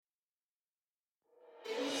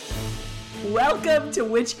Welcome to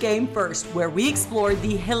Which Game First, where we explore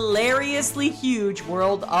the hilariously huge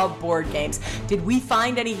world of board games. Did we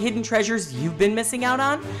find any hidden treasures you've been missing out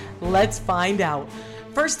on? Let's find out.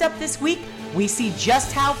 First up this week, we see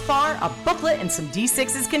just how far a booklet and some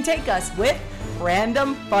D6s can take us with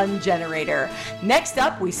Random Fun Generator. Next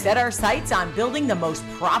up, we set our sights on building the most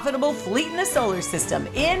profitable fleet in the solar system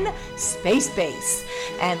in Space Base.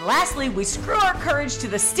 And lastly, we screw our courage to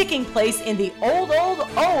the sticking place in the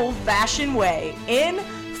old-fashioned way in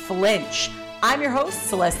Flinch. I'm your host,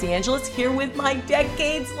 Celeste Angelis, here with my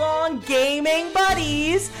decades-long gaming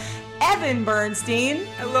buddies, Evan Bernstein.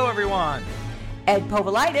 Hello, everyone. Ed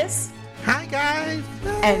Povolitis. Hi, guys.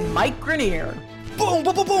 And Mike Grenier. Boom,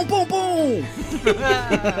 boom, boom, boom, boom, boom.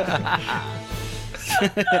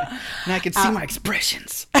 And I can see my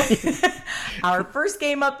expressions. Our first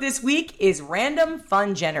game up this week is Random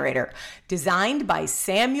Fun Generator, designed by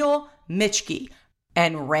Samuel Michke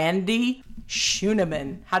and Randy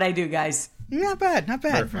Schuneman. How'd I do, guys? Not bad, not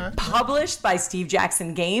bad. Perfect. Published by Steve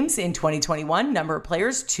Jackson Games in 2021. Number of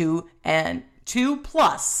players, 2 and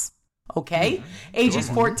 2+. Okay? Ages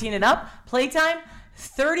 14 and up. Playtime,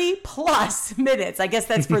 30 plus minutes. I guess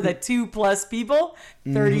that's for the 2+ people.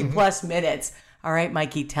 30 plus minutes. All right,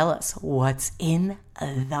 Mikey, tell us what's in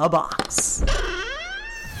the box.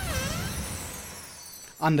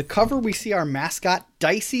 On the cover, we see our mascot,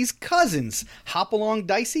 Dicey's cousins, Hopalong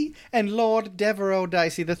Dicey and Lord Devereaux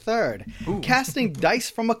Dicey III, casting dice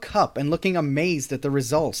from a cup and looking amazed at the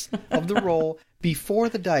results of the roll before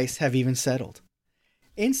the dice have even settled.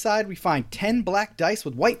 Inside, we find 10 black dice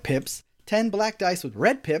with white pips, 10 black dice with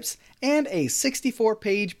red pips, and a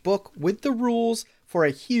 64-page book with the rules for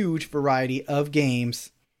a huge variety of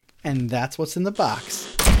games. And that's what's in the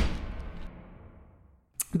box.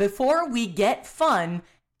 Before we get fun,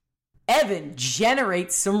 Evan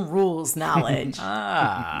generates some rules knowledge.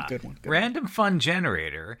 Good one. Random Fun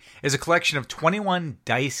Generator is a collection of 21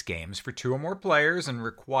 dice games for 2 or more players and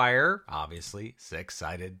require, obviously,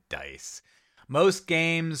 6-sided dice. Most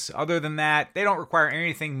games, other than that, they don't require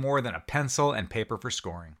anything more than a pencil and paper for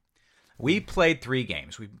scoring. We played 3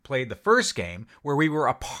 games. We played the first game, where we were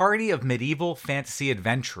a party of medieval fantasy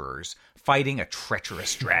adventurers fighting a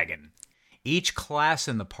treacherous dragon. Each class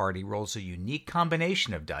in the party rolls a unique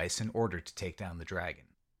combination of dice in order to take down the dragon.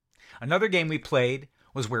 Another game we played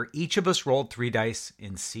was where each of us rolled 3 dice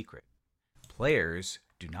in secret. Players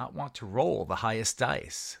do not want to roll the highest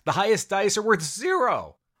dice. The highest dice are worth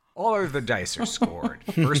 0. All other dice are scored.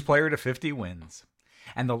 First player to 50 wins.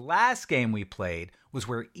 And the last game we played was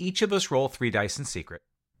where each of us roll 3 dice in secret.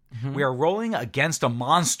 Mm-hmm. We are rolling against a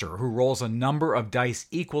monster who rolls a number of dice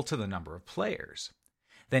equal to the number of players.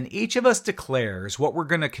 Then each of us declares what we're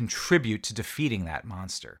going to contribute to defeating that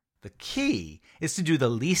monster. The key is to do the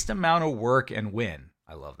least amount of work and win.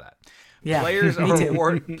 I love that. Yeah, players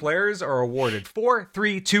are awarded 4,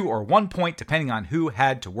 3, 2, or 1 point depending on who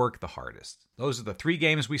had to work the hardest. Those are the 3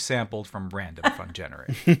 games we sampled from Random Fun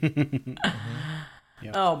Generator.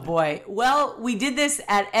 Yep. Oh, boy. Well, we did this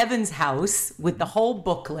at Evan's house with the whole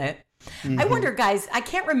booklet. I wonder, guys, I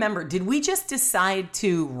can't remember. Did we just decide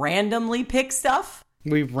to randomly pick stuff?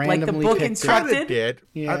 We randomly book picked instructed? Kinda did.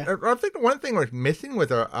 Yeah. I think the one thing was missing was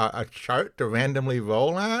a chart to randomly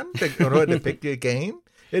roll on in order to pick your game.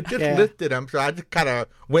 It just listed them, so I just kind of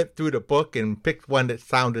went through the book and picked one that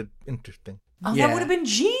sounded interesting. Oh, Yeah. that would have been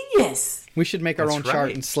genius. We should make our own chart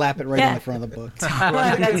right. and slap it right in the front of the book. Well,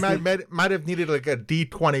 I think we might have needed like a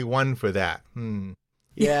D21 for that.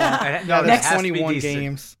 Yeah. No, No, that that's has to be 21 D6.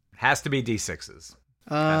 games. Has to be D6s.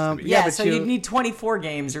 Yeah, but so you'd need 24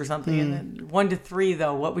 games or something. And then 1 to 3,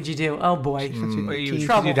 though, what would you do? Oh, boy. You'd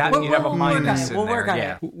Trouble. have a minus in We'll there. work on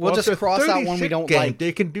Yeah. it. We'll just if it's cross out one we 36 don't games, like.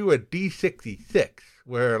 They can do a D66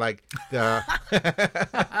 where like the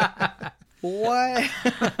What?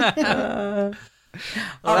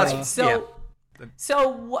 All right. So,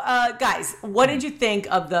 guys, what did you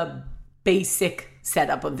think of the basic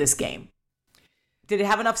setup of this game? Did it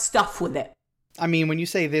have enough stuff with it? I mean, when you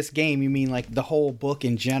say this game, you mean like the whole book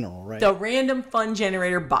in general, right? The Random Fun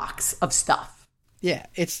Generator box of stuff. Yeah,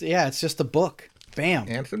 it's just a book. Bam.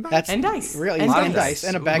 and some dice. That's And dice. Really, And and dice. dice.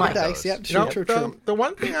 And a bag My of dice. those. Yep, You know, true. the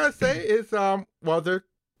one thing I would say is, well, there's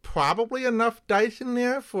probably enough dice in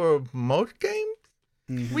there for most games.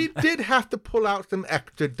 We did have to pull out some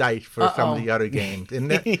extra dice for some of the other games.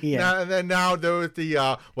 And then, Yeah. now there was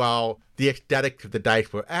the, the aesthetics of the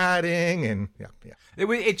dice we're adding. And yeah.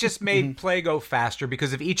 It just made play go faster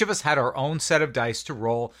because if each of us had our own set of dice to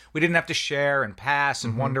roll, we didn't have to share and pass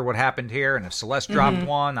and wonder what happened here. And if Celeste dropped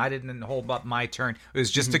one, I didn't hold up my turn. It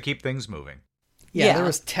was just to keep things moving. Yeah, there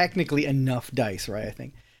was technically enough dice, right? I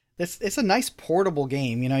think It's a nice portable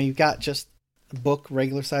game. You know, you've got just a book,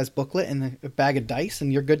 regular size booklet, and a bag of dice,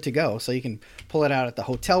 and you're good to go. So you can pull it out at the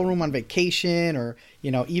hotel room on vacation, or,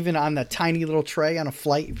 you know, even on the tiny little tray on a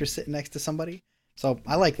flight if you're sitting next to somebody. So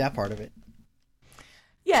I like that part of it.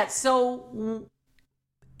 Yeah, so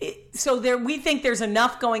there we think there's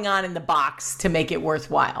enough going on in the box to make it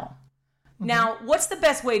worthwhile. Now, what's the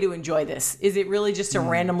best way to enjoy this? Is it really just to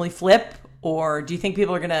randomly flip, or do you think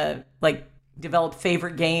people are going to like develop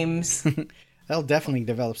favorite games? They'll definitely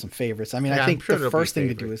develop some favorites. I mean, Yeah, I think I'm sure the there'll be first thing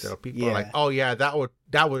to do favorites, is though. People are like, oh yeah, that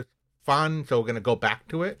was fun, so we're gonna go back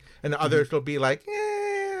to it, and the others will be like,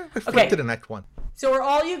 let's flip to the next one. So are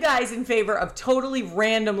all you guys in favor of totally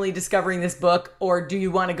randomly discovering this book, or do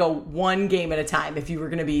you want to go one game at a time if you were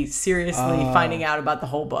going to be seriously finding out about the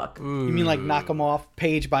whole book? You mean like knock them off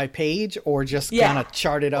page by page, or just kind of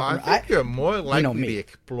chart it up? Well, I think you're more likely to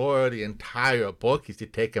explore the entire book if you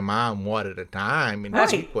take them on one at a time in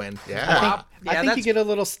sequence. Yeah. I think you get a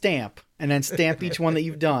little stamp, and then stamp each one that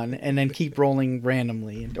you've done, and then keep rolling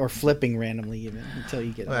randomly, or flipping randomly even, until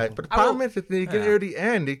you get Right, but the problem is, if you get near the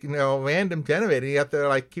end, you know, random generator, you have to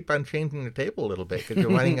like keep on changing the table a little bit because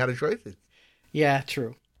you're running out of choices. Yeah,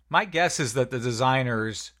 true. My guess is that the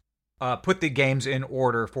designers put the games in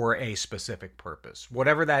order for a specific purpose,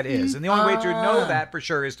 whatever that is. And the only way to know that for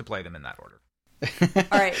sure is to play them in that order.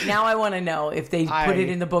 All right, now I want to know if they put it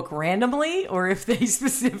in the book randomly or if they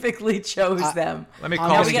specifically chose them. Let me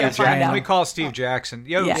call Steve Jackson. Let me call Steve Jackson.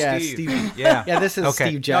 Yo, Steve. Yeah. Yeah, this is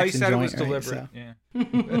Steve Jackson. No, he said joint, it was deliberate. Right, so. Yeah.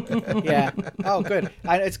 Yeah. Oh, good.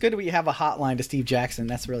 It's good we have a hotline to Steve Jackson.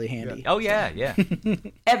 That's really handy. Oh, yeah.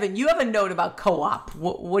 Evan, you have a note about co-op.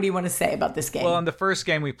 What do you want to say about this game? Well, in the first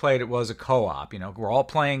game we played, it was a co-op. You know, we're all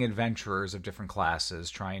playing adventurers of different classes,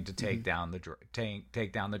 trying to take down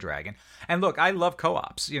the dragon. And look, I love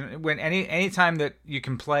co-ops. You know, when any time that you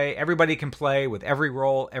can play, everybody can play with every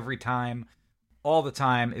roll, every time, all the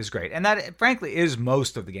time is great. And that, frankly, is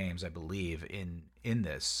most of the games I believe in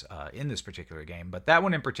this particular game. But that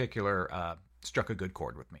one in particular struck a good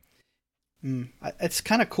chord with me. It's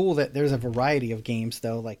kind of cool that there's a variety of games,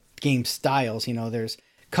 though, like game styles. You know, there's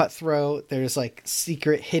cutthroat, there's like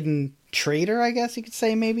secret hidden traitor, I guess you could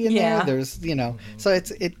say, maybe in there. There's, you know, so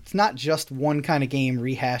it's not just one kind of game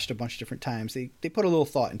rehashed a bunch of different times. They put a little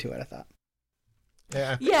thought into it, I thought.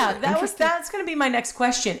 Yeah, that's going to be my next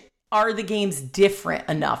question. Are the games different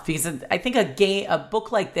enough? Because I think a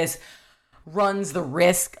book like this runs the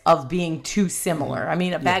risk of being too similar. I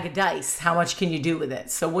mean, a bag of dice, how much can you do with it?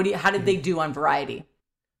 So how did they do on variety?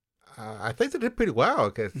 I think they did pretty well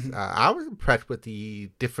because I was impressed with the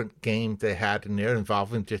different games they had in there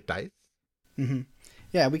involving just dice. Mm-hmm.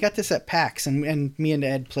 Yeah, we got this at PAX, and me and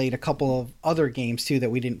Ed played a couple of other games too that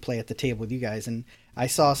we didn't play at the table with you guys, and I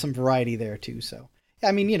saw some variety there too. So,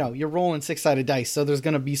 I mean, you know, you're rolling 6-sided dice, so there's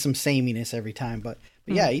going to be some sameness every time, but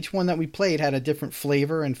yeah, each one that we played had a different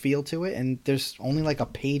flavor and feel to it, and there's only like a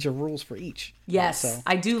page of rules for each. Yes, so,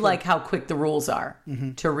 I do like how quick the rules are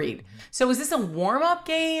to read. So is this a warm-up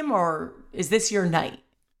game, or is this your night?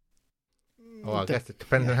 Well, I guess it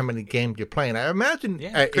depends on how many games you're playing. I imagine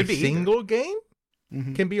a single game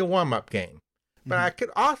can be a warm-up game. But I could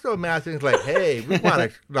also imagine it's like, hey, we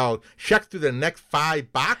want to check through the next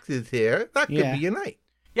 5 boxes here. That could be a night.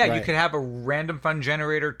 Yeah, right. You could have a random fun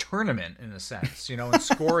generator tournament in a sense, you know, and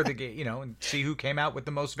score the game, you know, and see who came out with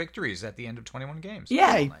the most victories at the end of 21 games.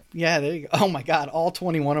 Yeah, there you go. Oh my God, all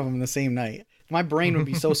 21 of them in the same night. My brain would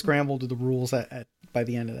be so scrambled with the rules by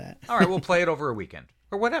the end of that. All right, we'll play it over a weekend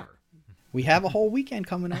or whatever. We have a whole weekend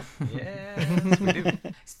coming up. Yes, we do.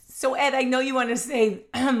 So Ed, I know you wanted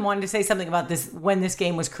to say something about this when this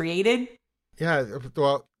game was created. Yeah,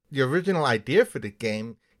 well, the original idea for the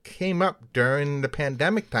game came up during the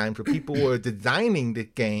pandemic times where people were designing the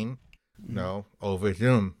game, over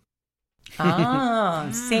Zoom.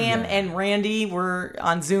 Sam and Randy were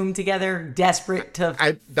on Zoom together, desperate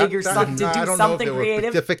to do something I don't know if they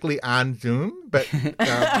creative. Were specifically on Zoom, but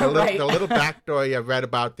the little backstory I've read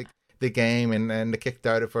about the game and the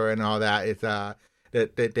Kickstarter for it and all that is that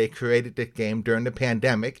they created this game during the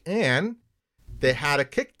pandemic, and they had a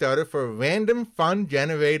Kickstarter for Random Fun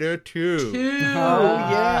Generator 2. Oh,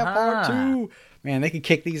 yeah, part 2. Man, they could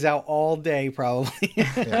kick these out all day, probably.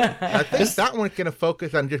 Yeah. I think that one's going to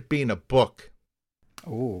focus on just being a book.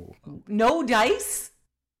 Oh. No dice?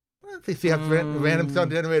 Well, if you have Random Fun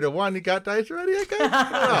Generator 1, you got dice already, I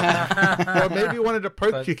guess? Or maybe one of the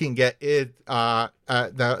perks you can get is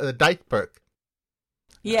the dice perk.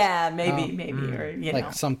 Yeah, maybe, or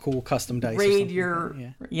like some cool custom dice. Raid your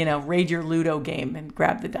Ludo game and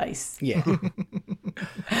grab the dice. Yeah.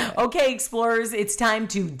 Okay, explorers, it's time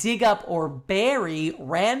to dig up or bury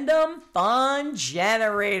Random Fun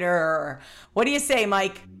Generator. What do you say,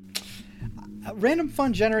 Mike? Random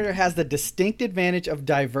Fun Generator has the distinct advantage of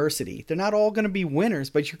diversity. They're not all going to be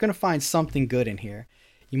winners, but you're going to find something good in here.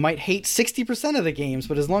 You might hate 60% of the games,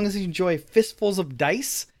 but as long as you enjoy fistfuls of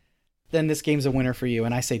dice, then this game's a winner for you,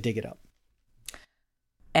 and I say dig it up.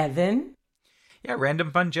 Evan? Yeah,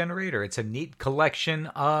 Random Fun Generator. It's a neat collection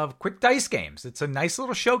of quick dice games. It's a nice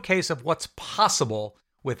little showcase of what's possible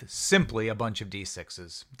with simply a bunch of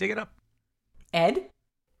D6s. Dig it up. Ed?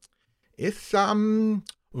 It's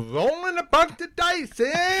rolling a bunch of dice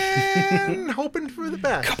and hoping for the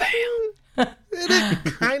best. Kabam! It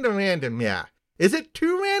is kind of random, yeah. Is it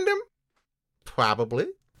too random? Probably.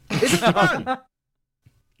 It's fun.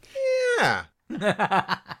 Yeah.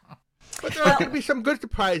 But there are going to be some good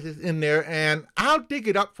surprises in there, and I'll dig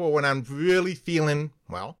it up for when I'm really feeling,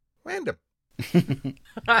 well, random.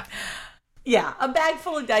 Yeah, a bag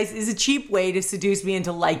full of dice is a cheap way to seduce me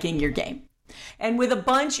into liking your game. And with a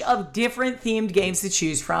bunch of different themed games to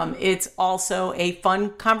choose from, it's also a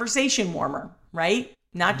fun conversation warmer, right?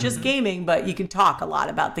 Not just gaming, but you can talk a lot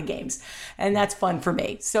about the games. And that's fun for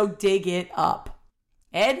me. So dig it up.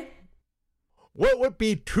 Ed? What would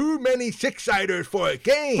be too many six-siders for a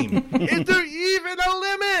game? Is there even a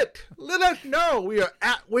limit? Let us know. We are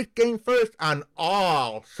at Which Game First on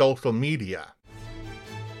all social media.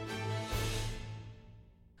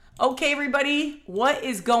 Okay, everybody, what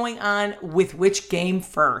is going on with Which Game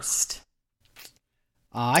First?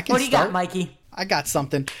 I can What do you start. got, Mikey? I got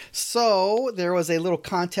something. So there was a little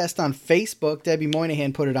contest on Facebook. Debbie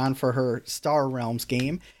Moynihan put it on for her Star Realms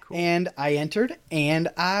game. Cool. And I entered and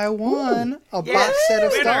I won a box set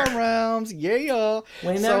of Star Realms. Yeah.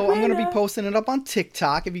 So I'm going to be posting it up on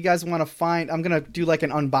TikTok. If you guys want to find, I'm going to do like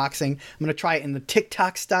an unboxing. I'm going to try it in the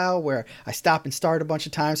TikTok style where I stop and start a bunch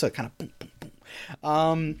of times. So it kind of boom, boom,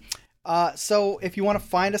 boom. So if you want to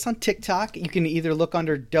find us on TikTok, you can either look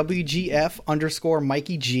under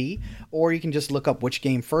WGF_Mikey G, or you can just look up Which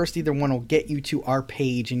Game First. Either one will get you to our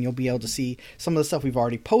page, and you'll be able to see some of the stuff we've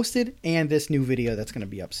already posted and this new video that's going to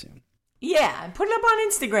be up soon. Yeah, and put it up on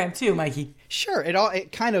Instagram too, Mikey. Sure,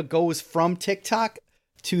 it kind of goes from TikTok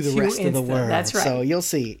to the rest of the world. That's right. So you'll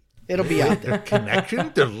see. It'll be out there. The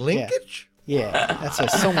connection, the linkage. Yeah,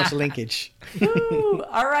 that's so much linkage. Ooh,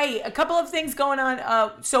 all right, a couple of things going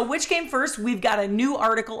on. So Which Game First? We've got a new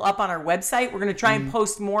article up on our website. We're going to try and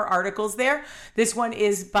post more articles there. This one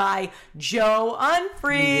is by Joe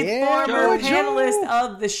Unfried, former panelist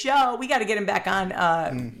of the show. We got to get him back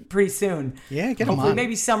on pretty soon. Yeah, get him on.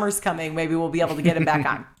 Maybe summer's coming. Maybe we'll be able to get him back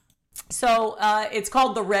on. So it's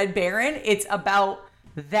called The Red Baron. It's about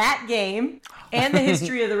that game and the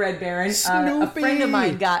history of the Red Baron. A friend of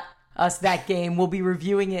mine got us that game. We'll be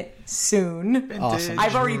reviewing it soon. Awesome.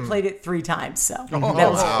 I've already played it 3 times, so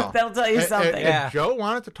that'll tell you something. And Joe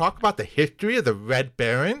wanted to talk about the history of the Red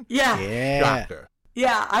Baron? Yeah. Shocker.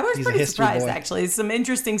 Yeah, I was pretty surprised, boy. actually. It's some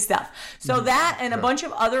interesting stuff. So that and a bunch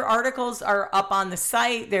of other articles are up on the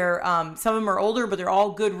site. They're some of them are older, but they're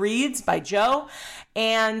all good reads by Joe.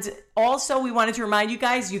 And also, we wanted to remind you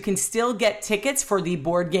guys, you can still get tickets for the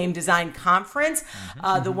Board Game Design Conference,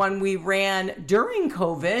 the one we ran during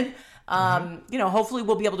COVID. Hopefully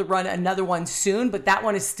we'll be able to run another one soon, but that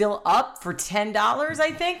one is still up for $10,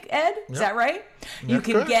 I think, Ed. Is that right? You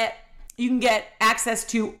can get access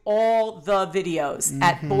to all the videos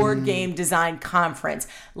at Board Game Design Conference.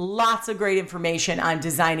 Lots of great information on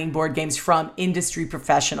designing board games from industry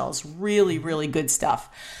professionals. Really, really good stuff.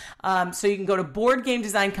 So you can go to Board Game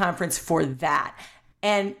Design Conference for that.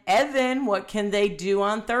 And Evan, what can they do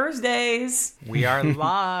on Thursdays? We are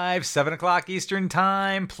live, 7 o'clock Eastern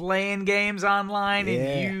Time, playing games online,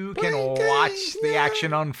 and you can watch the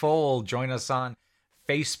action unfold. Join us on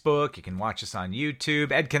Facebook. You can watch us on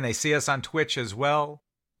YouTube. Ed, can they see us on Twitch as well?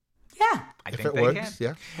 Yeah. I If think it they works, can.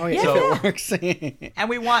 yeah. Oh, yeah. So- If it works. And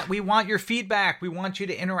we want your feedback. We want you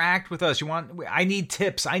to interact with us. I need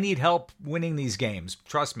tips. I need help winning these games.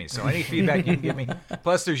 Trust me. So any feedback you can give me.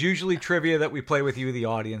 Plus, there's usually trivia that we play with you, the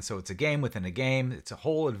audience. So it's a game within a game. It's a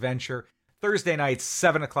whole adventure. Thursday nights,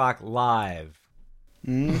 7 o'clock live.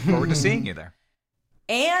 Look forward to seeing you there.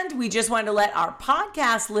 And we just wanted to let our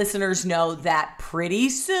podcast listeners know that pretty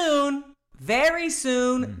soon, very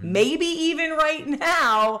soon, maybe even right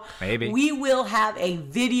now, we will have a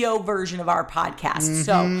video version of our podcast.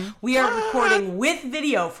 So we are recording with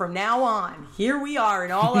video from now on. Here we are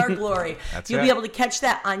in all our glory. You'll be able to catch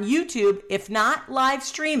that on YouTube, if not live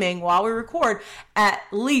streaming while we record, at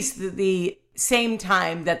least the same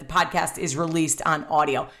time that the podcast is released on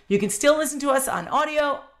audio. You can still listen to us on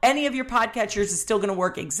audio. Any of your podcatchers is still going to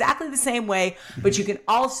work exactly the same way, but you can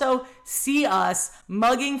also see us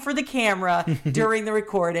mugging for the camera during the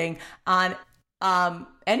recording on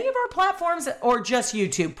any of our platforms or just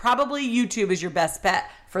YouTube. Probably YouTube is your best bet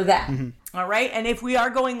for that. All right. And if we are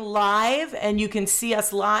going live and you can see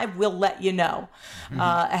us live, we'll let you know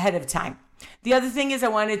ahead of time. The other thing is I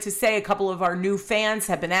wanted to say a couple of our new fans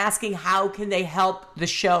have been asking how can they help the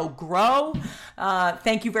show grow.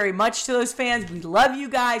 Thank you very much to those fans. We love you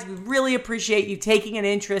guys. We really appreciate you taking an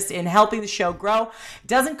interest in helping the show grow. It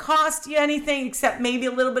doesn't cost you anything except maybe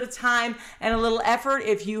a little bit of time and a little effort.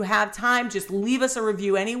 If you have time, just leave us a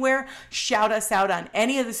review anywhere. Shout us out on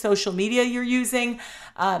any of the social media you're using.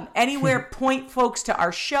 Anywhere, point folks to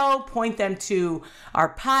our show, point them to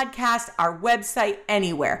our podcast, our website,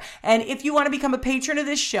 anywhere. And if you want to become a patron of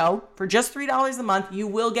this show for just $3 a month, you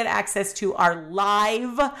will get access to our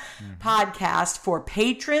live podcast for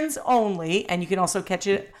patrons only. And you can also catch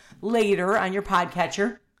it later on your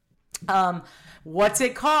podcatcher. What's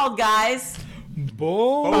it called, guys?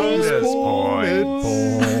 Bonus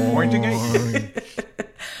points. Pointing at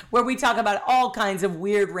where we talk about all kinds of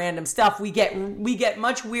weird random stuff. We get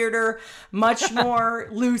much weirder, much more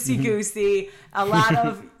loosey-goosey, a lot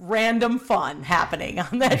of random fun happening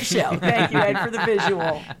on that show. Thank you, Ed, for the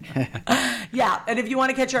visual. Yeah, and if you want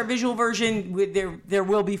to catch our visual version, there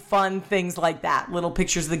will be fun things like that, little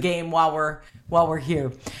pictures of the game while we're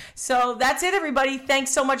here. So that's it, everybody.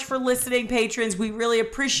 Thanks so much for listening, patrons. We really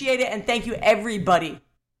appreciate it, and thank you, everybody.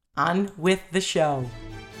 On with the show.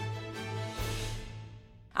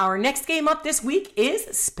 Our next game up this week is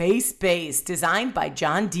Space Base, designed by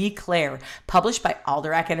John D. Clare, published by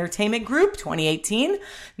Alderac Entertainment Group, 2018.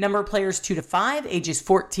 Number of players 2 to 5, ages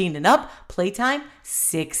 14 and up, playtime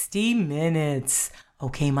 60 minutes.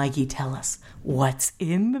 Okay, Mikey, tell us, what's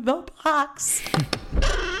in the box?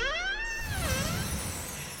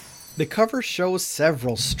 The cover shows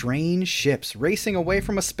several strange ships racing away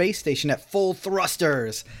from a space station at full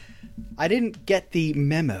thrusters. I didn't get the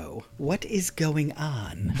memo. What is going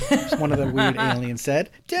on? One of the weird aliens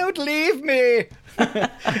said. Don't leave me!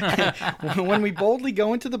 When we boldly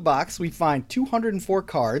go into the box, we find 204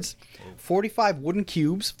 cards, 45 wooden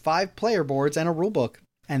cubes, 5 player boards, and a rulebook.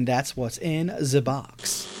 And that's what's in the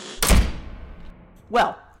box.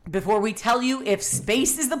 Well, before we tell you if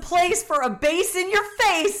space is the place for a base in your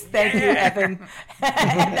face, thank you, Evan.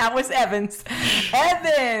 That was Evan's.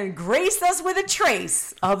 Evan, grace us with a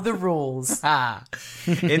trace of the rules.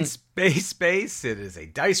 In Space Base, it is a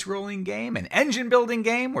dice rolling game, an engine building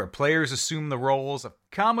game where players assume the roles of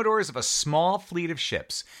commodores of a small fleet of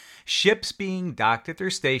ships. Ships being docked at their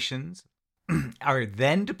stations are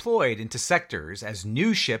then deployed into sectors as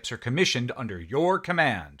new ships are commissioned under your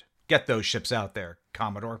command. Get those ships out there,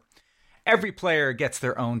 Commodore. Every player gets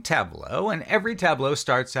their own tableau, and every tableau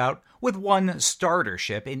starts out with one starter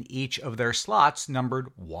ship in each of their slots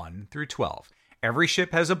numbered 1 through 12. Every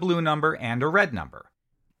ship has a blue number and a red number.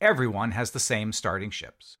 Everyone has the same starting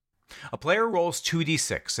ships. A player rolls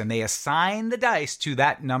 2d6, and they assign the dice to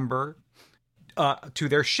that number to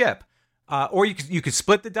their ship. Or you could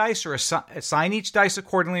split the dice or assign each dice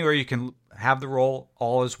accordingly, or you can have the roll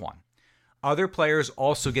all as one. Other players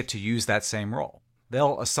also get to use that same roll.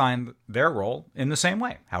 They'll assign their roll in the same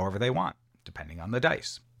way, however they want, depending on the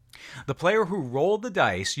dice. The player who rolled the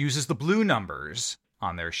dice uses the blue numbers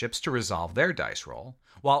on their ships to resolve their dice roll,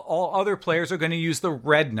 while all other players are going to use the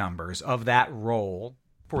red numbers of that roll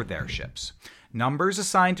for their ships. Numbers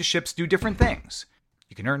assigned to ships do different things.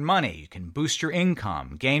 You can earn money, you can boost your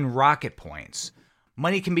income, gain rocket points.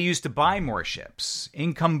 Money can be used to buy more ships.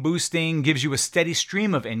 Income boosting gives you a steady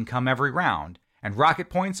stream of income every round, and rocket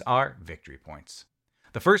points are victory points.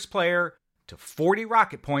 The first player to 40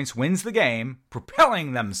 rocket points wins the game,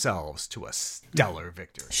 propelling themselves to a stellar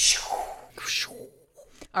victory.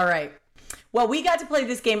 All right. Well, we got to play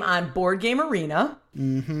this game on Board Game Arena.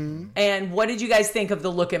 Mm-hmm. And what did you guys think of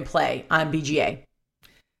the look and play on BGA?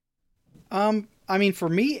 I mean, for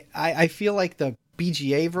me, I feel like the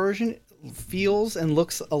BGA version feels and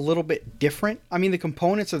looks a little bit different. I mean, the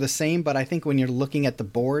components are the same, but I think when you're looking at the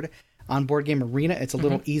board on Board Game Arena, it's a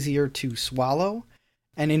little easier to swallow.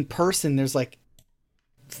 And in person, there's like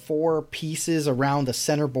 4 pieces around the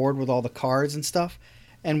center board with all the cards and stuff.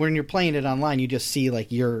 And when you're playing it online, you just see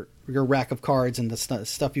like your rack of cards and the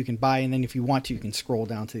stuff you can buy. And then if you want to, you can scroll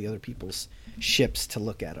down to the other people's ships to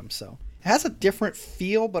look at them. So it has a different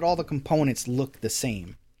feel, but all the components look the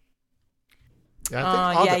same.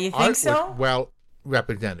 Yeah, you think so? Well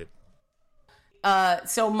represented.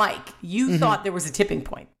 So, Mike, you thought there was a tipping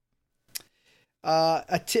point.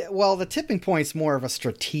 Well, the tipping point's more of a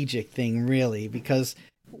strategic thing, really, because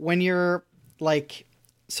when you're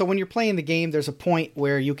when you're playing the game, there's a point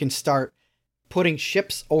where you can start putting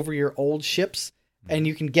ships over your old ships, and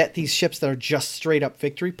you can get these ships that are just straight up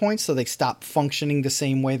victory points, so they stop functioning the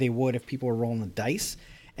same way they would if people were rolling the dice.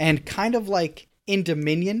 And kind of like in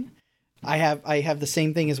Dominion, I have the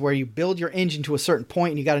same thing, as where you build your engine to a certain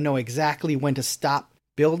point, and you got to know exactly when to stop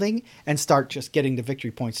building and start just getting the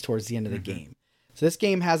victory points towards the end of the game. So this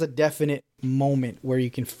game has a definite moment where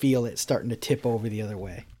you can feel it starting to tip over the other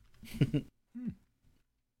way.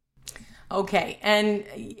 Okay, and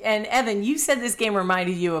Evan, you said this game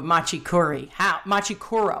reminded you of Machikoro.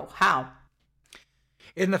 How?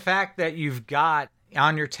 In the fact that you've got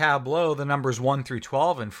on your tableau the numbers 1 through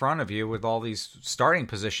 12 in front of you with all these starting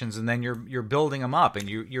positions, and then you're building them up, and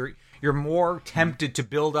you're more tempted to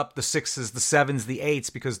build up the 6s, the 7s, the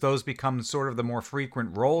 8s, because those become sort of the more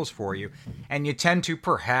frequent rolls for you, and you tend to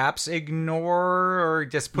perhaps ignore or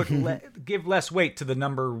just give less weight to the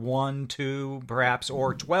number 1, 2, perhaps,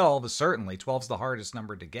 or 12. Certainly 12's the hardest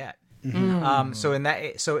number to get. The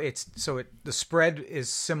spread is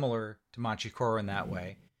similar to Machikoro in that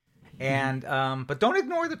way. And but don't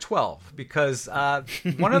ignore the 12, because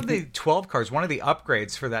one of the 12 cards, one of the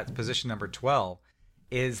upgrades for that position number 12,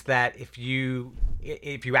 is that if you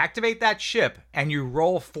activate that ship and you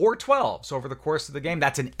roll 4 12s over the course of the game,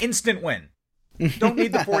 that's an instant win. Don't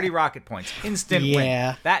need the 40 rocket points. Instant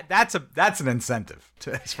win. That's an incentive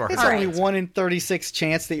as far as it's only 1 in 36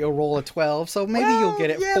 chance that you'll roll a 12, so maybe you'll get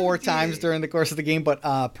it 4 times during the course of the game, but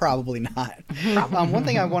probably not. One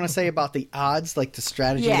thing I want to say about the odds, like the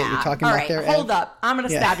strategy that you're talking about there. Hold up. I'm going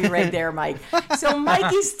to stop you right there, Mike. So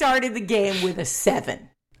Mikey started the game with a 7.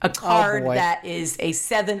 A card that is a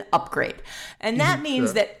 7 upgrade. And that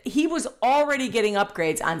means that he was already getting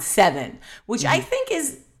upgrades on 7, which I think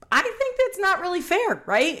that's not really fair,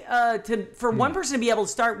 right? For one person to be able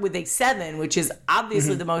to start with a 7, which is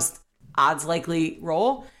obviously the most odds likely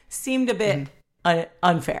roll, seemed a bit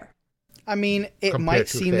unfair. I mean, it might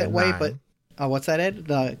seem that way, but what's that, Ed?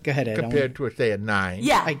 Go ahead, Ed. Compared to, say, a 9.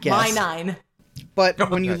 Yeah, I guess. My 9. But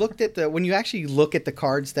when you actually look at the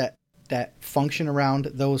cards that function around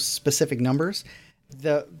those specific numbers,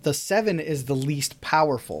 the 7 is the least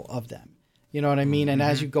powerful of them. You know what I mean? And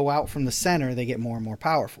as you go out from the center, they get more and more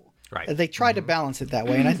powerful. Right. They tried to balance it that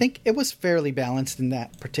way, and I think it was fairly balanced in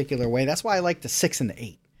that particular way. That's why I like the 6 and the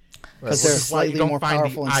 8, because they're slightly more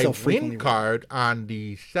powerful and still frequently card on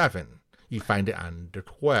the 7. You find it on the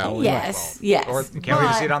 12. Yes. Or you can't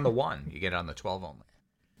really see it on the 1. You get it on the 12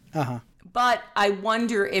 only. But I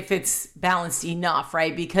wonder if it's balanced enough,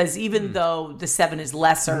 right? Because even though the 7 is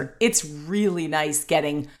lesser, it's really nice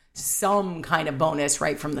getting some kind of bonus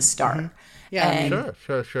right from the start. Yeah,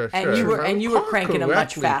 sure. And you were cranking them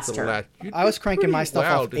much faster. I was cranking my stuff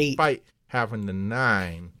off 8. Despite having the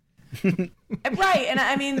 9. Right, and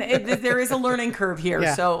I mean, there is a learning curve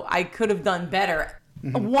here, so I could have done better.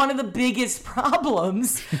 One of the biggest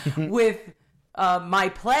problems with my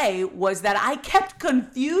play was that I kept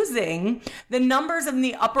confusing the numbers in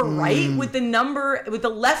the upper right with the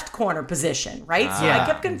left corner position, right? So I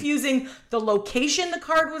kept confusing the location the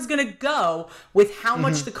card was going to go with how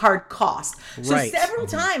much the card cost. So several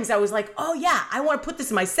times I was like, oh yeah, I want to put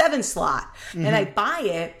this in my 7 slot. And I buy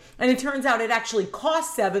it, and it turns out it actually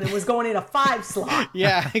cost 7 and was going in a 5 slot.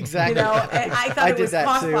 Yeah, exactly. You know, and I thought it was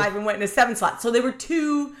cost 5 and went in a 7 slot. So they were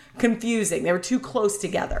too confusing. They were too close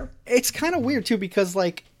together. It's kind of weird too, because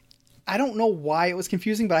like, I don't know why it was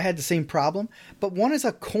confusing, but I had the same problem. But one is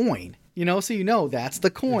a coin, so that's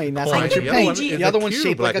the coin. That's how much you're paying. The other one's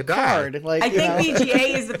shaped like a card. Like, I think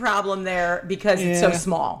BGA is the problem there because it's so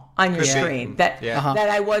small on your screen that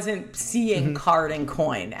I wasn't seeing card and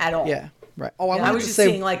coin at all. Yeah. Right. Oh, I was just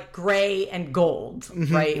seeing like gray and gold,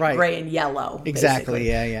 right? Gray and yellow. Exactly.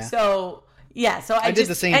 Basically. Yeah. So I did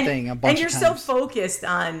the same thing a bunch of times. And you're so focused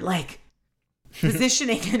on like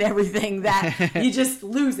positioning and everything that you just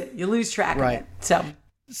lose it. You lose track of it.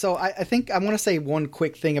 So I think I want to say one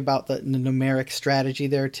quick thing about the numeric strategy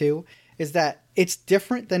there too, is that it's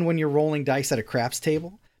different than when you're rolling dice at a craps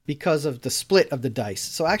table because of the split of the dice.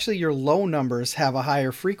 So actually your low numbers have a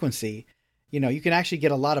higher frequency. You can actually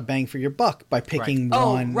get a lot of bang for your buck by picking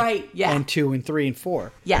 1 and 2 and 3 and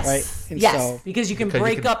 4. Yes. Right? And yes. Because you can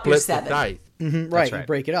break up your 7. Right. You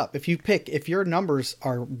break it up. If your numbers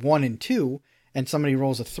are 1 and 2 and somebody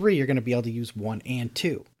rolls a 3, you're going to be able to use 1 and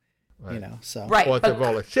 2. Right. So. Right. Or if they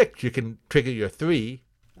roll a 6, you can trigger your 3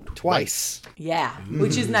 twice. Yeah,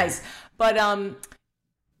 which is nice. But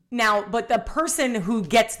but the person who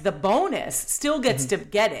gets the bonus still gets to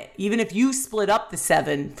get it. Even if you split up the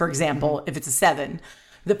 7, for example, if it's a 7,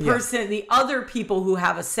 The other people who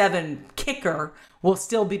have a 7 kicker will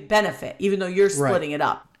still benefit, even though you're splitting it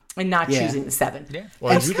up and not choosing the 7. Yeah.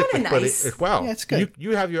 Well, That's you kind get of to split nice. it as well. Yeah, it's good.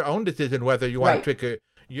 You have your own decision whether you want to trigger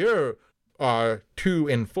your 2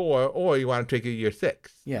 and 4 or you want to trigger your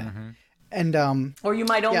 6. Yeah. Mm-hmm. And Or you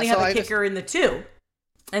might only so have a I kicker in the 2,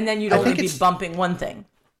 and then you'd I only think be it's- bumping one thing.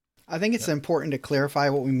 I think it's important to clarify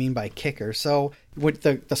what we mean by kicker. So with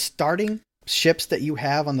the starting ships that you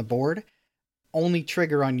have on the board only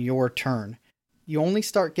trigger on your turn. You only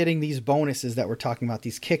start getting these bonuses that we're talking about,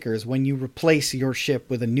 these kickers, when you replace your ship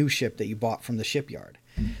with a new ship that you bought from the shipyard.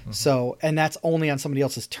 Mm-hmm. So, and that's only on somebody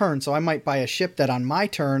else's turn. So I might buy a ship that on my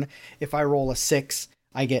turn, if I roll a 6,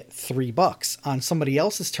 I get $3. On somebody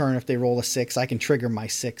else's turn, if they roll a 6, I can trigger my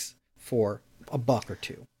 6 for $1 or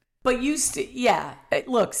 $2. But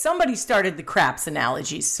look, somebody started the craps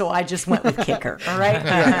analogies, so I just went with kicker, all right?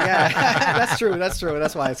 Yeah. That's true. That's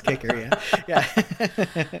why it's kicker, yeah.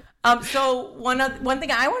 So one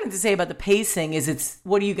thing I wanted to say about the pacing is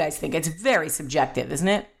what do you guys think? It's very subjective, isn't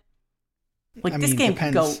it? Like, this game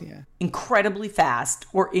can go incredibly fast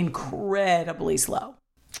or incredibly slow.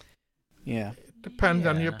 Yeah. Depends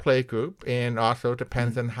on your play group, and also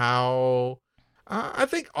depends on how... I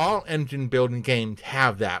think all engine building games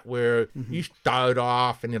have that, where you start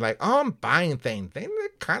off and you're like, oh, I'm buying things. They're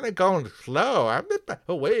kind of going slow.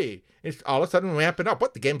 Wait. It's all of a sudden ramping up.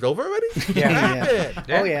 What, the game's over already? Yeah.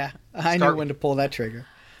 Oh, yeah. I knew when to pull that trigger.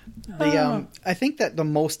 I think that the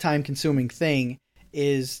most time-consuming thing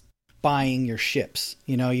is buying your ships.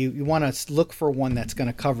 You know, you want to look for one that's going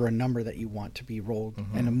to cover a number that you want to be rolled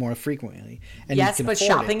and more frequently. And yes, but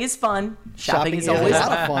shopping is fun. Shopping is always a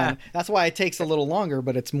lot of fun. That's why it takes a little longer,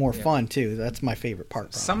 but it's more fun too. That's my favorite part.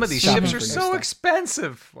 Probably. Some of these ships are so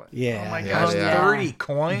expensive. Yeah. Oh my gosh, Yeah. 30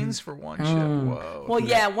 coins for one ship. Whoa. Well,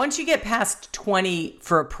 yeah, once you get past 20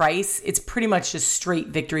 for a price, it's pretty much just straight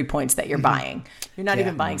victory points that you're buying. You're not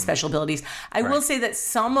even buying special abilities. I will say that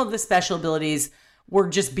some of the special abilities were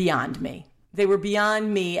just beyond me. They were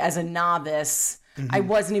beyond me as a novice. I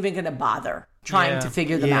wasn't even going to bother trying to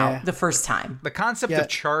figure them out the first time. The concept of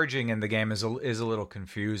charging in the game is a little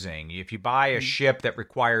confusing. If you buy a ship that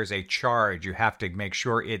requires a charge, you have to make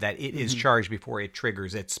sure that it is charged before it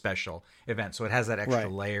triggers its special event. So it has that extra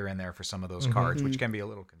layer in there for some of those cards, which can be a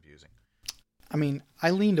little confusing. I mean,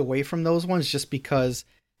 I leaned away from those ones just because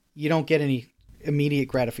you don't get any immediate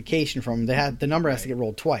gratification from them. The number has to get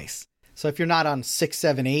rolled twice. So if you're not on 6,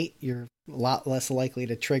 7, 8, you're a lot less likely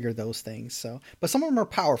to trigger those things. So, but some of them are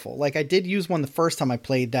powerful. Like I did use one the first time I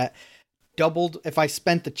played that doubled. If I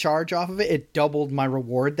spent the charge off of it, it doubled my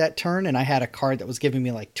reward that turn. And I had a card that was giving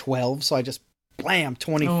me like 12. So I just blam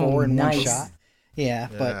 24 in one shot. Yeah.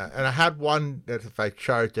 But and I had one that if I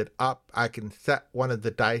charge it up, I can set one of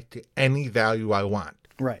the dice to any value I want.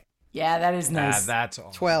 Right. Yeah, that is nice. That's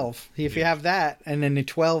awesome. 12. If you have that, and then the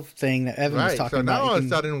 12 thing that Evan was talking about. So now all of a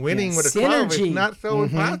sudden winning with a 12 is not so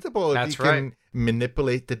impossible if you can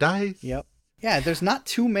manipulate the dice. Yep. Yeah, there's not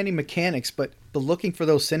too many mechanics, but looking for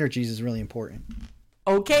those synergies is really important.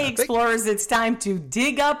 Okay, explorers, it's time to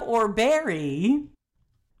dig up or bury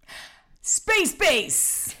Space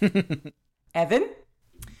Base. Evan?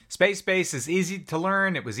 Space Base is easy to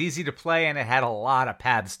learn, it was easy to play, and it had a lot of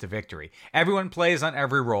paths to victory. Everyone plays on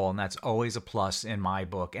every roll, and that's always a plus in my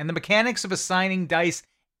book. And the mechanics of assigning dice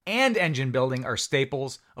and engine building are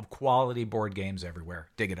staples of quality board games everywhere.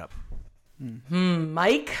 Dig it up.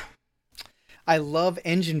 Mike? I love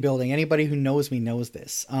engine building. Anybody who knows me knows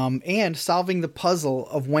this. And solving the puzzle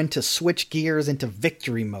of when to switch gears into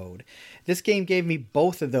victory mode. This game gave me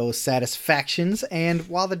both of those satisfactions, and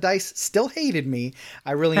while the dice still hated me,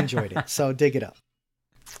 I really enjoyed it. So dig it up.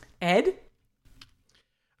 Ed?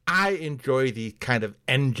 I enjoy these kind of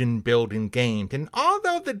engine building games, and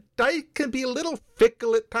although the dice can be a little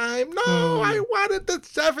fickle at times, I wanted the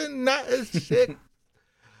 7, not a 6.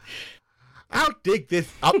 I'll dig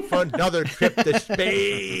this up for another trip to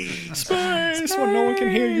space. Space, when no one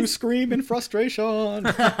can hear you scream in frustration.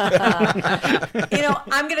 I'm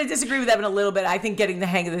going to disagree with Evan a little bit. I think getting the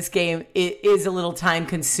hang of this game is a little time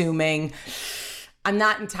consuming. I'm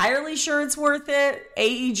not entirely sure it's worth it.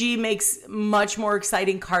 AEG makes much more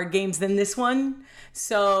exciting card games than this one.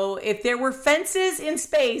 So if there were fences in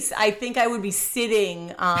space, I think I would be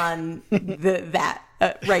sitting on that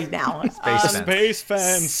right now. Space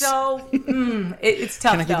fence. So it's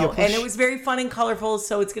tough, though. And it was very fun and colorful,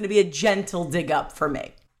 so it's going to be a gentle dig up for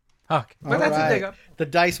me. Okay. But that's a dig up. The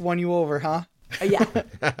dice won you over, huh? Yeah.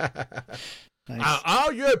 Nice.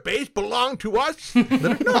 All your base belong to us? Let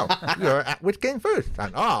us know. You're at which game first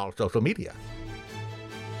on all social media.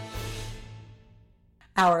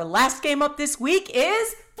 Our last game up this week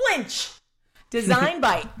is Flinch. Designed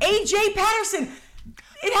by A.J. Patterson.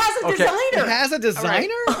 It has a designer. It has a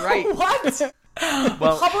designer? Right. What?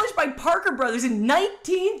 Well, Published by Parker Brothers in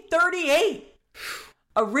 1938.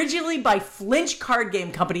 Originally by Flinch Card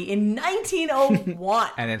Game Company in 1901.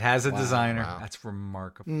 and it has a designer. wow. That's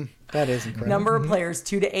remarkable. That is incredible. Number of players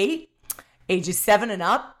 2 to 8. Ages 7 and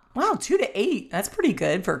up. Wow, 2 to 8. That's pretty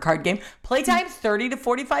good for a card game. Playtime 30 to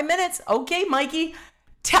 45 minutes. Okay, Mikey,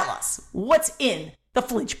 tell us what's in the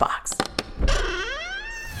Flinch box.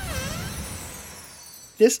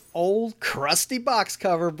 This old, crusty box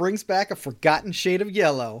cover brings back a forgotten shade of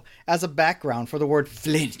yellow as a background for the word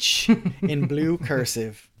flinch in blue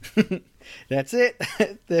cursive. That's it.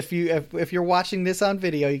 If you're watching this on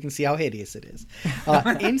video, you can see how hideous it is.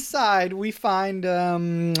 Inside, we find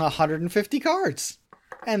 150 cards.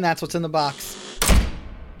 And that's what's in the box.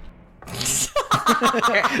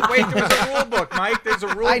 Wait, there's a rule book, Mike. There's a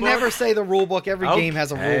rule book. I never say the rule book. Every game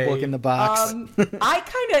has a rule book in the box.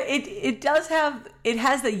 It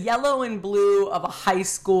has the yellow and blue of a high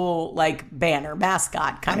school like banner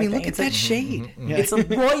mascot kind of thing. Look at that shade. Yeah. It's a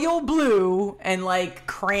royal blue and like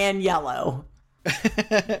crayon yellow.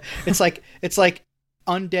 It's like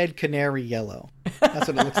undead canary yellow. That's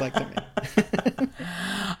what it looks like to me.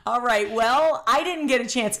 All right. Well, I didn't get a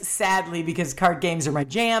chance, sadly, because card games are my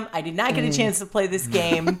jam. I did not get a chance to play this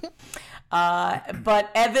game. But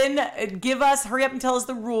Evan, hurry up and tell us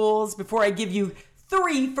the rules before I give you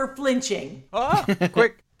 3 for flinching. Oh,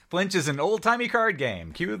 quick. Flinch is an old-timey card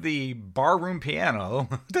game. Cue the barroom piano.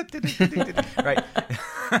 Right.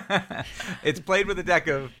 It's played with a deck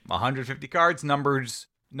of 150 cards,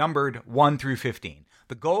 numbered 1 through 15.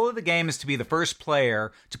 The goal of the game is to be the first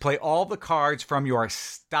player to play all the cards from your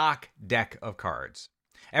stock deck of cards.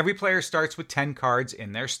 Every player starts with 10 cards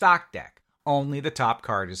in their stock deck. Only the top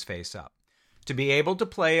card is face up. To be able to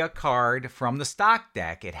play a card from the stock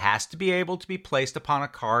deck, it has to be able to be placed upon a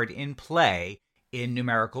card in play in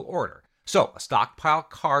numerical order. So, a stockpile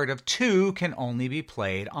card of 2 can only be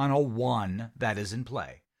played on a 1 that is in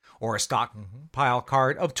play. Or a stockpile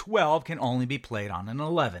card of 12 can only be played on an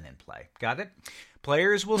 11 in play. Got it?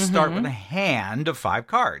 Players will start with a hand of 5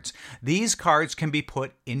 cards. These cards can be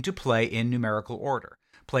put into play in numerical order.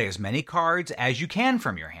 Play as many cards as you can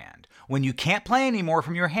from your hand. When you can't play any more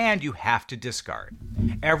from your hand, you have to discard.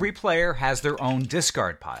 Every player has their own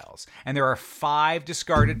discard piles, and there are 5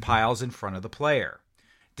 discarded piles in front of the player.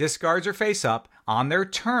 Discards are face up. On their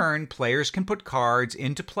turn, players can put cards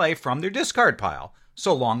into play from their discard pile,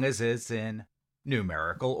 so long as it's in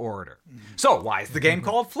numerical order. So why is the game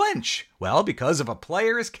called Flinch? Well, because if a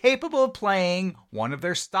player is capable of playing one of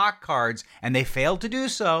their stock cards and they fail to do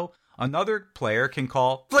so, another player can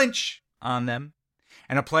call Flinch on them.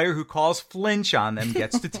 And a player who calls Flinch on them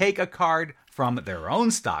gets to take a card from their own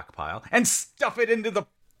stockpile and stuff it into the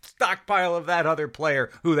stockpile of that other player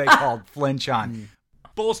who they called Flinch on,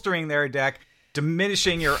 bolstering their deck,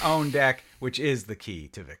 diminishing your own deck, which is the key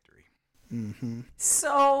to victory.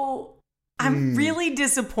 So I'm really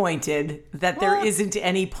disappointed that there isn't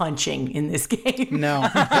any punching in this game. No.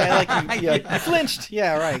 I flinched.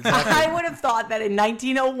 Yeah, right. Exactly. I would have thought that in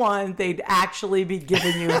 1901 they'd actually be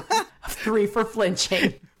giving you 3 for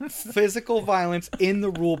flinching. Physical violence in the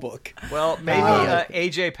rule book. Well, maybe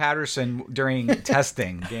A.J. Patterson during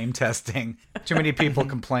game testing, too many people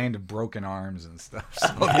complained of broken arms and stuff, so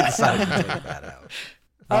they decided to take that out.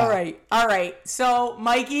 All right. So,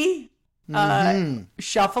 Mikey,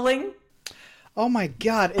 shuffling. Oh my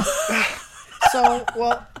God.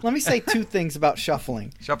 Let me say 2 things about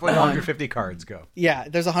shuffling. Shuffling 150 cards, go. Yeah,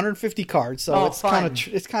 there's 150 cards, so it's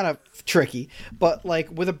kind of tricky. But like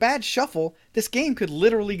with a bad shuffle, this game could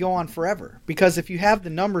literally go on forever because if you have the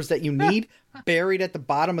numbers that you need buried at the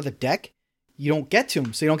bottom of the deck, you don't get to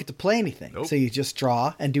them, so you don't get to play anything. Nope. So you just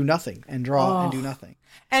draw and do nothing, and draw and do nothing,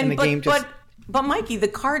 and the game just. But Mikey, the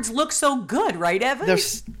cards look so good, right, Evan?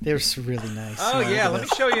 They're really nice. Oh yeah, let me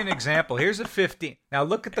show you an example. Here's a 15. Now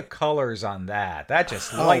look at the colors on that. That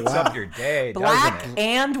just lights up your day, black doesn't it?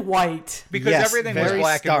 and white. Because everything was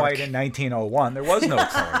black and white in 1901. There was no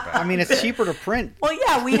color back. I mean, it's cheaper to print. Well,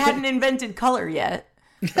 yeah, we hadn't invented color yet.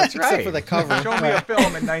 That's right. Except for the cover. Show me a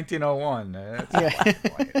film in 1901.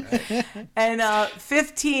 And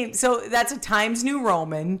 15. So that's a Times New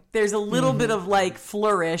Roman. There's a little bit of like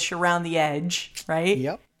flourish around the edge, right?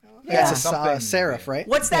 Yep. Yeah, it's a serif, right?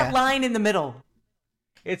 What's that line in the middle?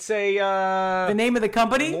 It's a the name of the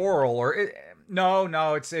company? Laurel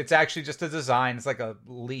no. It's actually just a design. It's like a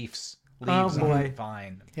leaves. Oh boy.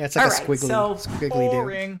 Vine. Yeah, it's like a squiggly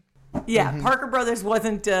boring. Yeah, Parker Brothers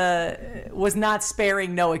was not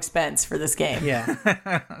sparing no expense for this game.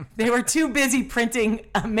 Yeah. They were too busy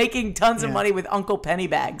making tons of money with Uncle Penny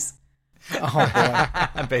bags. Oh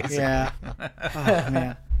boy. Basically. Yeah. Oh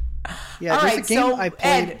man. Yeah. All There's right, a game so I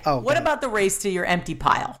played. Ed, what about the race to your empty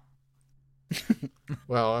pile?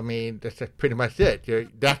 Well, I mean, that's pretty much it.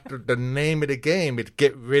 That's the name of the game, is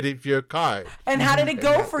get rid of your card. And how did it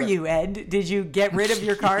go for you, Ed? Did you get rid of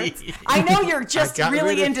your cards? I know you're just I got rid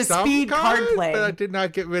really of into some speed card cards, playing. but I did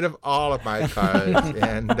not get rid of all of my cards.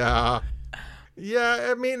 And yeah,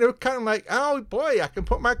 I mean, it was kind of like, oh boy, I can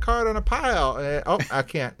put my card on a pile. Oh, I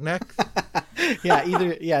can't. Next.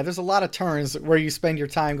 There's a lot of turns where you spend your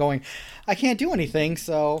time going, I can't do anything,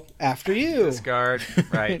 so after you. Discard.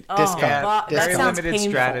 Right. Oh, Yeah, that very sounds limited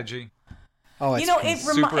painful. strategy. Oh, it's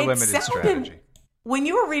Super limited strategy. When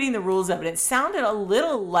you were reading the rules of it, it sounded a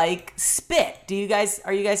little like Spit.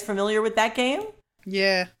 Are you guys familiar with that game?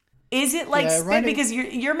 Yeah. Is it like Spit? right. Because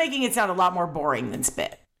you're making it sound a lot more boring than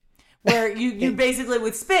Spit. Where you basically,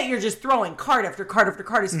 with Spit, you're just throwing card after card after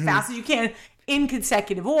card as fast as you can in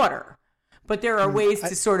consecutive order. But there are ways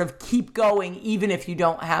to sort of keep going even if you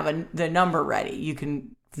don't have the number ready. You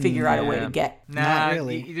can figure out a way to get. Not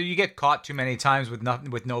really. You get caught too many times with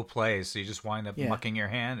no plays, so you just wind up mucking your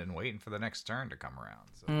hand and waiting for the next turn to come around.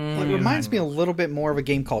 So. It reminds me a little bit more of a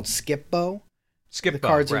game called Skip-Bo.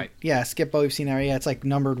 Skip-Bo, right. Skip-Bo, you've seen that. Yeah, it's like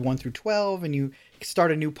numbered 1 through 12, and you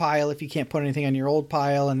start a new pile if you can't put anything on your old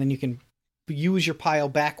pile, and then you can use your pile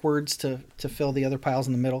backwards to fill the other piles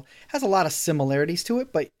in the middle. It has a lot of similarities to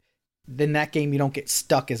it, but in that game you don't get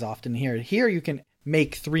stuck as often here. Here you can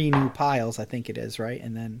make 3 new piles, I think it is, right?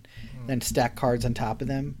 And then stack cards on top of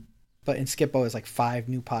them. But in Skip-Bo it's like 5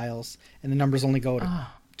 new piles, and the numbers only go to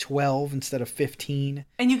 12 instead of 15.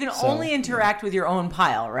 And you can only interact with your own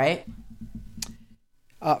pile, right?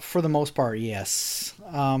 For the most part, yes.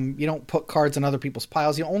 You don't put cards on other people's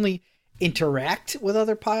piles. You only interact with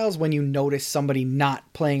other piles when you notice somebody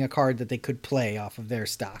not playing a card that they could play off of their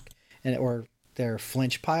stock or their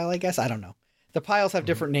flinch pile, I guess. I don't know. The piles have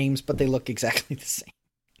different names, but they look exactly the same.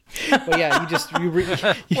 But yeah,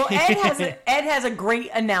 Well, Ed has a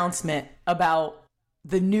great announcement about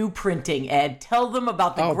the new printing. Ed, tell them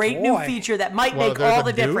about the new feature that might make all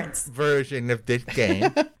the difference. Version of this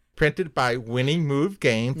game printed by Winning Move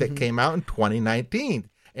Games that came out in 2019,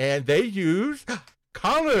 and they use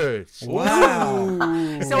colors. Wow.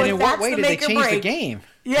 So and in what way did they change the game?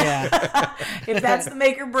 Yeah. If that's the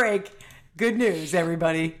make or break, good news,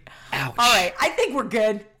 everybody. Ouch. All right, I think we're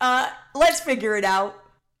good. Let's figure it out.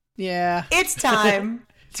 Yeah. It's time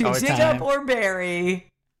to dig up or bury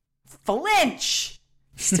Flinch.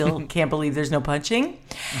 Still can't believe there's no punching.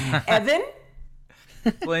 Evan?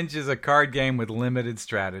 Flinch is a card game with limited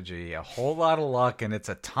strategy, a whole lot of luck, and it's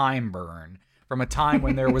a time burn from a time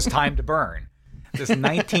when there was time to burn. This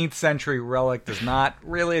 19th century relic does not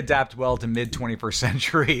really adapt well to mid-21st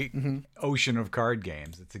century ocean of card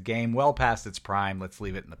games. It's a game well past its prime. Let's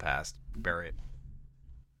leave it in the past. Bury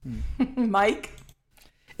it. Mike?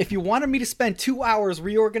 If you wanted me to spend 2 hours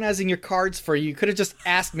reorganizing your cards for you, you could have just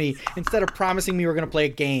asked me instead of promising me we were going to play a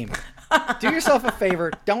game. Do yourself a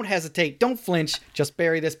favor. Don't hesitate. Don't flinch. Just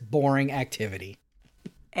bury this boring activity.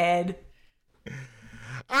 Ed?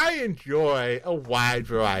 I enjoy a wide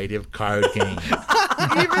variety of card games.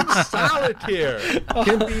 Even Solitaire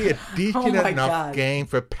can be a decent enough game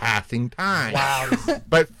for passing time. Wow.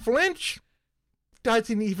 But Flinch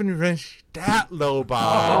doesn't even reach that low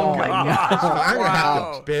bar. Oh my God. So I'm going to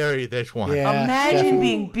have to bury this one. Yeah, Imagine definitely.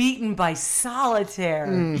 being beaten by Solitaire.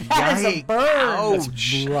 That is a burn.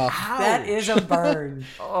 Ouch. Rough. That is a burn.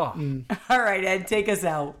 All right, Ed, take us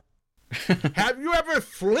out. Have you ever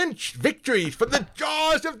flinched victories from the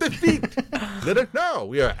jaws of defeat? Let us know.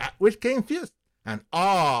 We are at Which Game Fist on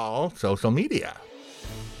all social media.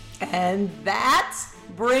 And that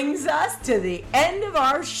brings us to the end of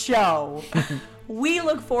our show. We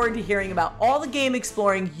look forward to hearing about all the game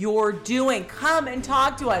exploring you're doing. Come and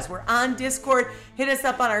talk to us. We're on Discord. Hit us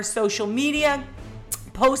up on our social media.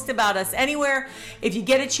 Post about us anywhere. If you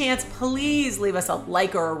get a chance, please leave us a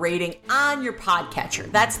like or a rating on your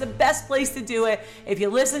podcatcher. That's the best place to do it. If you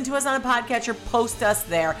listen to us on a podcatcher, post us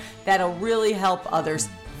there. That'll really help others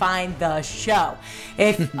find the show.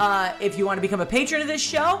 If you want to become a patron of this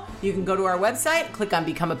show, you can go to our website, click on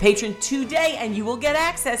Become a Patron today, and you will get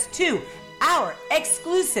access to our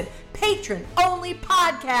exclusive patron-only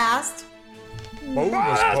podcast.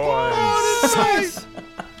 Bonus points.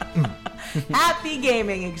 Happy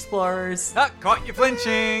gaming, explorers. Caught you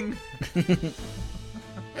flinching.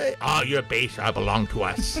 Hey, all your base all belong to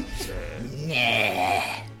us.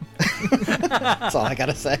 That's all I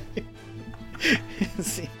gotta say.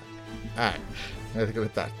 See. All right. Let's go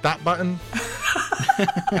with that stop button.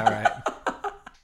 All right.